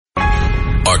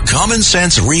common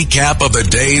sense recap of the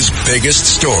day's biggest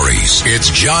stories. It's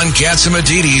John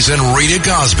Catsimatidis and Rita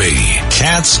Cosby.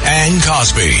 Katz and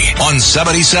Cosby on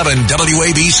 77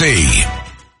 WABC.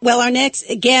 Well, our next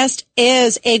guest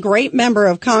is a great member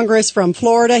of Congress from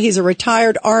Florida. He's a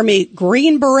retired Army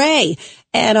Green Beret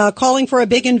and calling for a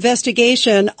big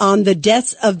investigation on the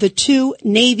deaths of the 2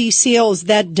 Navy SEALs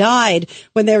that died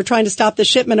when they were trying to stop the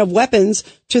shipment of weapons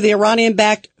to the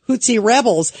Iranian-backed Houthi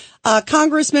rebels.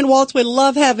 Congressman Waltz, we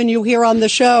love having you here on the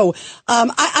show.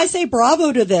 I say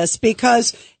bravo to this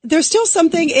because there's still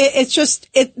something,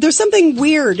 there's something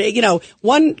weird. You know,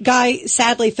 one guy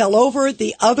sadly fell over.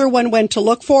 The other one went to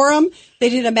look for him. They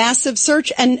did a massive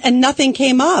search and nothing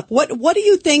came up. What do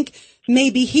you think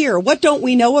may be here? What don't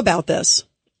we know about this?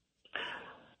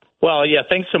 Well, yeah,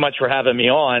 thanks so much for having me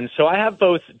on. So I have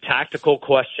both tactical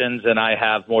questions and I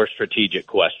have more strategic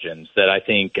questions that I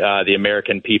think the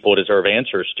American people deserve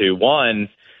answers to. One,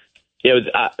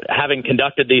 having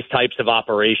conducted these types of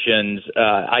operations,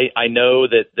 I know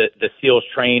that the SEALs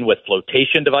train with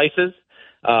flotation devices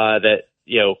that,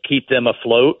 keep them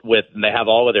afloat and they have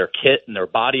all of their kit and their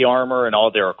body armor and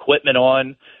all their equipment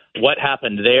on. What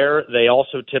happened there? They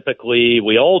also typically,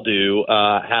 we all do,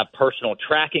 have personal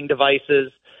tracking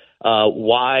devices.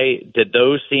 Why did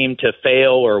those seem to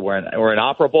fail or were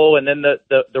inoperable? And then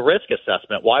the risk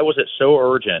assessment, why was it so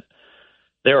urgent?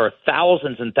 There are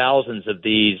thousands and thousands of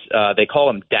these, they call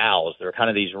them DAOs. They're kind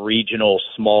of these regional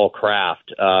small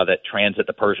craft that transit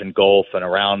the Persian Gulf and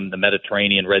around the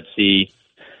Mediterranean, Red Sea.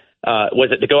 Was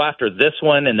it to go after this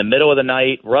one in the middle of the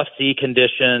night, rough sea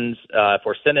conditions? If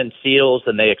we're sending SEALs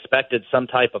and they expected some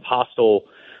type of hostile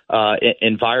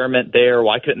environment there,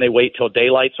 why couldn't they wait till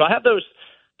daylight? So I have those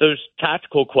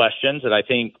tactical questions that I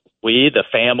think we, the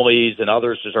families and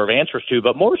others deserve answers to.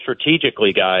 But more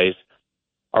strategically, guys,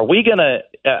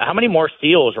 how many more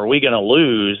SEALs are we going to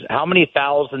lose? How many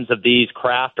thousands of these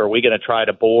craft are we going to try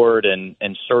to board and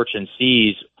search and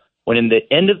seize when in the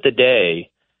end of the day,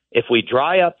 if we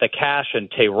dry up the cash in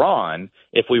Tehran,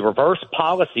 if we reverse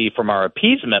policy from our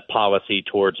appeasement policy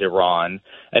towards Iran,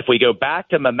 if we go back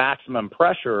to maximum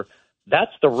pressure,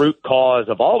 that's the root cause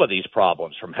of all of these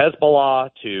problems, from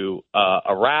Hezbollah to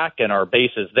Iraq and our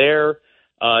bases there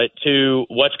to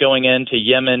what's going into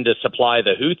Yemen to supply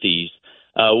the Houthis.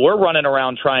 We're running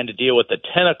around trying to deal with the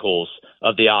tentacles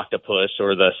of the octopus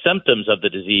or the symptoms of the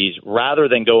disease rather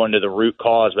than go into the root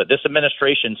cause. But this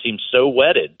administration seems so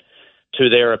wedded to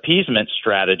their appeasement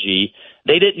strategy,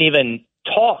 they didn't even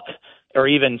talk or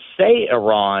even say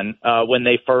Iran when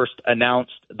they first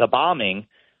announced the bombing.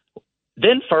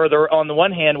 Then further, on the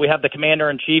one hand, we have the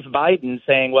commander-in-chief Biden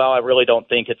saying, well, I really don't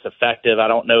think it's effective. I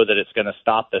don't know that it's going to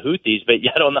stop the Houthis. But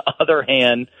yet, on the other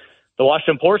hand, the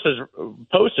Washington Post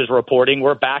is reporting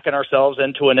we're backing ourselves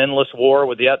into an endless war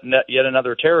with yet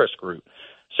another terrorist group.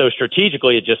 So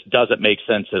strategically, it just doesn't make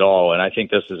sense at all. And I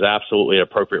think this is absolutely an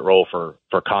appropriate role for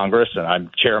Congress. And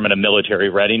I'm chairman of military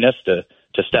readiness to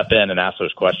step in and ask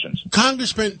those questions.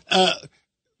 Congressman,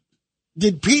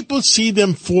 did people see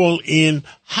them fall in?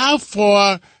 How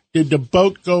far did the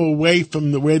boat go away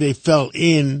from where they fell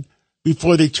in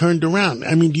before they turned around?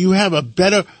 I mean, do you have a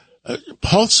better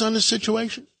pulse on the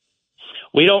situation?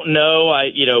 We don't know.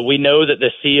 We know that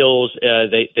the SEALs,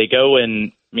 they go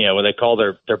in, what they call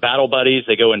their battle buddies.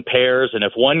 They go in pairs, and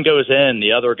if one goes in,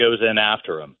 the other goes in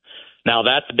after them. Now,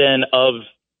 that's been of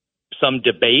some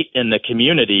debate in the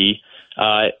community.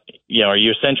 Are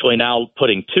you essentially now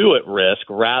putting 2 at risk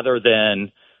rather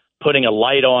than putting a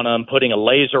light on them, putting a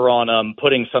laser on them,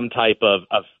 putting some type of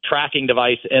tracking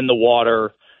device in the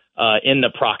water, in the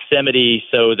proximity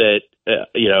so that,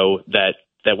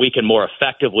 that we can more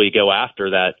effectively go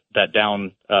after that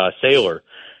down sailor.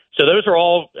 So those are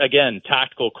all, again,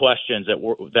 tactical questions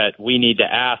that we need to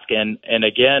ask. And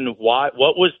again, what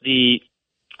was the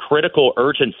critical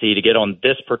urgency to get on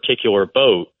this particular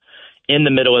boat in the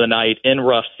middle of the night in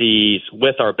rough seas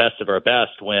with our best of our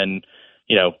best when,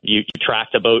 you track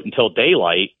the boat until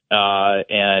daylight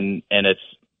and it's,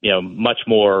 much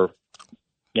more,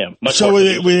 much so more.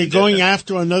 So were they going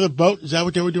after another boat? Is that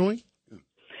what they were doing?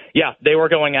 Yeah, they were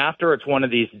going after. It's one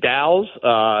of these DAOs.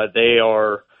 They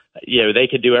are, they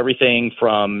could do everything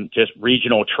from just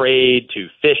regional trade to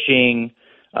fishing.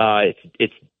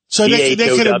 It's so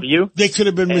DHOW. They could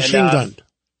have been machine gunned.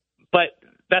 But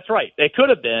that's right. They could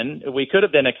have been. We could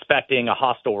have been expecting a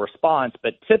hostile response,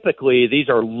 but typically these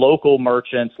are local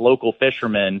merchants, local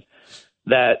fishermen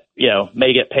that,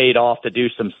 may get paid off to do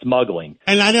some smuggling.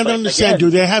 And I don't understand. Again,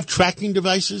 do they have tracking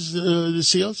devices, the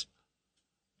SEALs?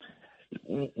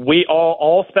 We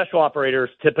all special operators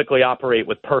typically operate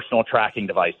with personal tracking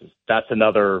devices. That's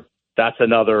another That's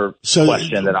another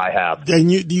question that I have. Then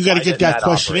you got to get that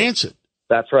question answered.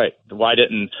 That's right. Why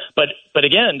didn't? But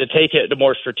again, to take it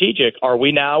more strategic, are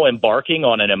we now embarking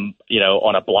on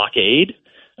on a blockade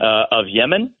of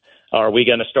Yemen? Are we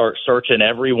going to start searching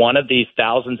every one of these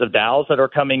thousands of dhows that are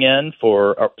coming in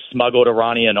for smuggled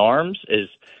Iranian arms?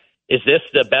 Is this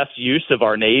the best use of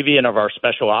our Navy and of our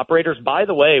special operators? By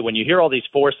the way, when you hear all these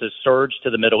forces surge to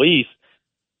the Middle East,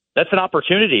 that's an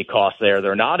opportunity cost there.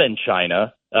 They're not in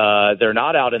China. They're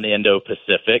not out in the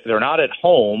Indo-Pacific. They're not at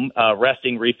home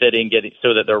resting, refitting, getting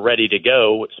so that they're ready to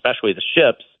go, especially the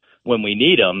ships when we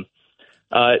need them.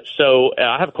 So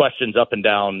I have questions up and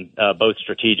down, both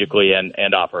strategically and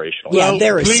operationally. Yeah,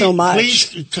 there is so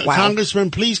much. Wow.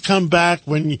 Congressman, please come back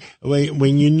when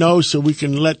you know, so we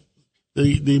can let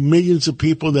the millions of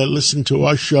people that listen to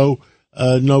our show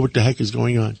know what the heck is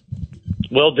going on.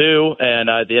 Will do. And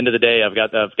at the end of the day, I've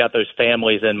got those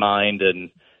families in mind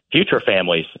and future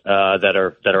families that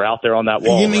are out there on that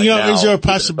wall. Now, is there a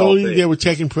possibility they were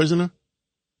taken prisoner?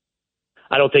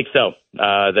 I don't think so.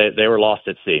 They were lost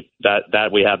at sea.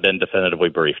 That we have been definitively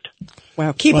briefed.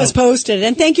 Wow. Keep us posted.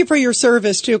 And thank you for your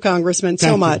service too, Congressman,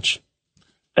 so much.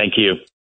 Thank you.